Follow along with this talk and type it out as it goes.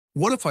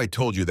What if I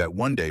told you that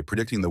one day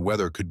predicting the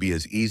weather could be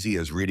as easy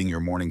as reading your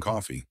morning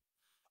coffee?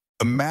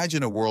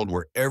 Imagine a world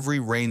where every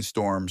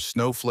rainstorm,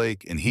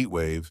 snowflake, and heat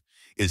wave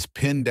is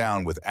pinned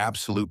down with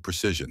absolute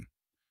precision.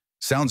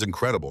 Sounds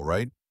incredible,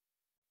 right?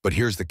 But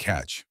here's the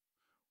catch.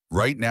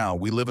 Right now,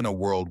 we live in a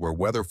world where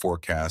weather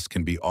forecasts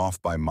can be off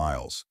by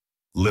miles.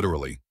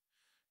 Literally.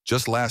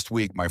 Just last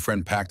week, my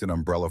friend packed an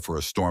umbrella for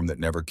a storm that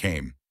never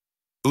came.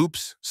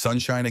 Oops,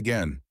 sunshine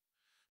again.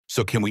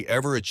 So can we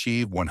ever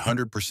achieve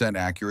 100%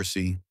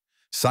 accuracy?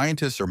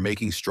 Scientists are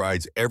making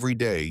strides every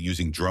day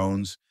using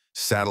drones,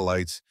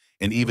 satellites,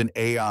 and even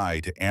AI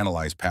to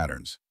analyze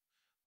patterns.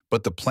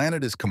 But the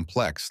planet is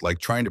complex, like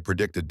trying to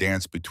predict a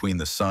dance between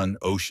the sun,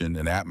 ocean,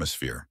 and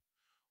atmosphere.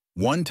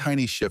 One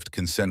tiny shift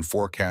can send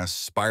forecasts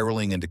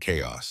spiraling into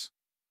chaos.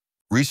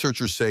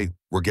 Researchers say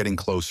we're getting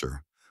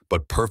closer,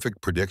 but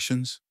perfect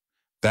predictions?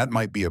 That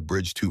might be a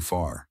bridge too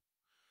far.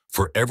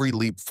 For every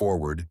leap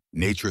forward,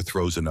 nature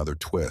throws another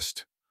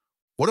twist.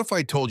 What if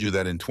I told you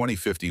that in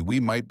 2050 we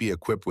might be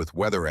equipped with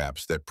weather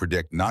apps that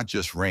predict not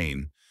just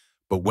rain,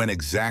 but when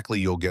exactly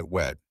you'll get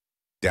wet,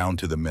 down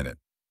to the minute?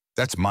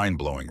 That's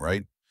mind-blowing,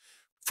 right?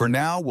 For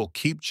now, we'll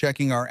keep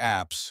checking our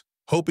apps,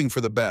 hoping for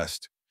the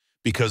best,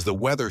 because the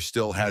weather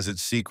still has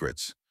its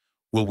secrets.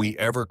 Will we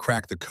ever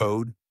crack the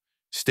code?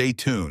 Stay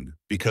tuned,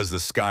 because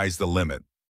the sky's the limit.